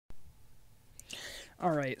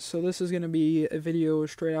Alright, so this is going to be a video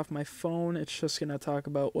straight off my phone. It's just going to talk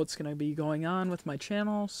about what's going to be going on with my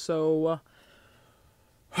channel. So,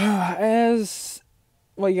 as,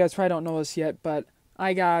 well, you guys probably don't know this yet, but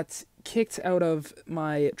I got kicked out of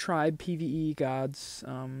my tribe PvE gods.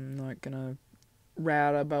 I'm not going to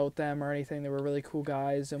rat about them or anything. They were really cool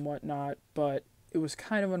guys and whatnot, but it was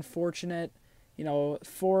kind of unfortunate. You know,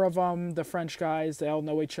 4 of them, the French guys, they all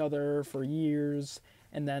know each other for years.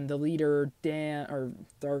 And then the leader, Dan, or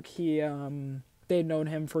Dark, they'd known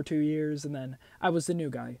him for 2 years. And then I was the new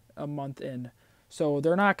guy a month in. So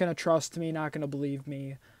they're not going to trust me, not going to believe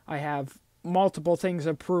me. I have multiple things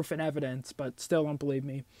of proof and evidence, but still don't believe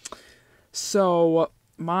me. So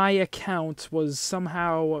my account was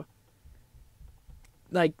somehow,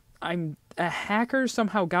 like, a hacker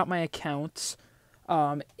somehow got my account,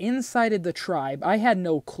 incited the tribe. I had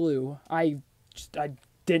no clue. I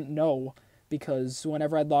didn't know. Because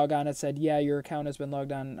whenever I'd log on, it said, yeah, your account has been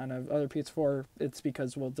logged on other PS4. It's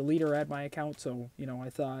because, well, the leader had my account, so, you know, I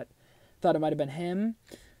thought it might have been him.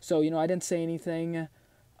 So, you know, I didn't say anything.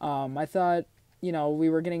 I thought, you know, we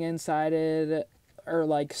were getting incited, or,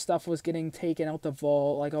 like, stuff was getting taken out the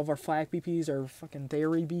vault. Like, all of our flak BPs, or fucking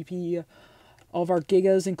Theory BP, all of our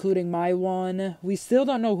Gigas, including my one. We still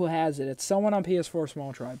don't know who has it. It's someone on PS4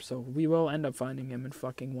 Small Tribe, so we will end up finding him and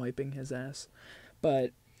fucking wiping his ass.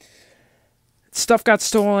 But stuff got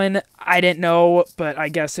stolen. I didn't know, but I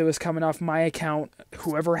guess it was coming off my account.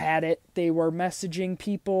 Whoever had it, they were messaging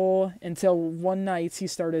people until one night he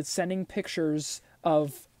started sending pictures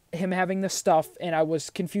of him having the stuff, and I was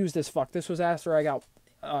confused as fuck. This was after I got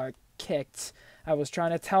kicked. I was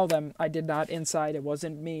trying to tell them I did not incite, it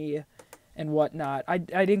wasn't me, and whatnot.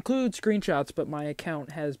 I'd include screenshots, but my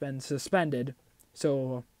account has been suspended,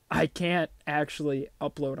 so I can't actually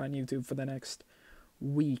upload on YouTube for the next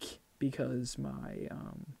week. Because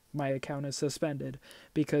my account is suspended,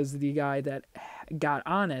 because the guy that got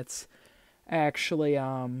on it actually,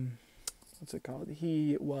 what's it called?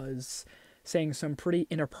 He was saying some pretty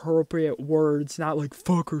inappropriate words, not like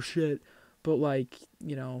fuck or shit, but like,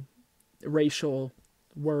 you know, racial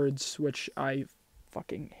words, which I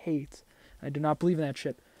fucking hate. I do not believe in that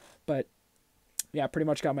shit. But yeah, pretty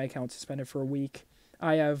much got my account suspended for a week.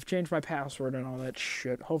 I have changed my password and all that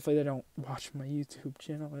shit. Hopefully they don't watch my YouTube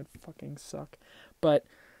channel. That'd fucking suck. But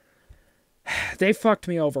they fucked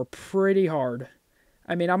me over pretty hard.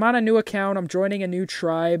 I mean, I'm on a new account. I'm joining a new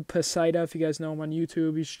tribe, Posida. If you guys know him on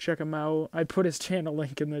YouTube, you should check him out. I'd put his channel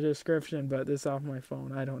link in the description, but this is off my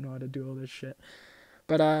phone. I don't know how to do all this shit.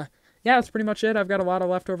 But, yeah, that's pretty much it. I've got a lot of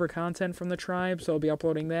leftover content from the tribe, so I'll be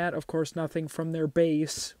uploading that. Of course, nothing from their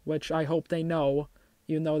base, which I hope they know.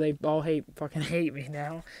 Even though they all fucking hate me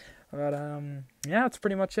now. But, yeah, that's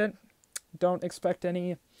pretty much it. Don't expect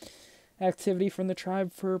any activity from the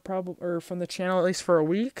tribe or from the channel, at least for a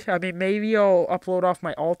week. I mean, maybe I'll upload off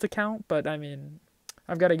my alt account, but, I mean,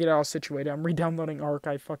 I've got to get it all situated. I'm re-downloading Ark.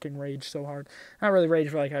 I fucking raged so hard. Not really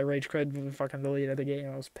rage, but, like, I rage quit, fucking deleted the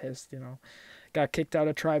game. I was pissed, you know. Got kicked out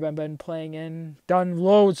of tribe I've been playing in. Done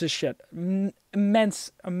loads of shit.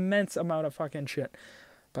 Immense amount of fucking shit.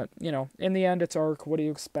 But, you know, in the end, it's Ark. What do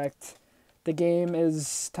you expect? The game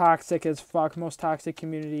is toxic as fuck. Most toxic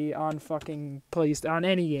community on fucking on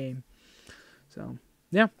any game. So,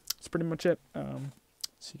 yeah, that's pretty much it.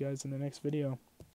 See you guys in the next video.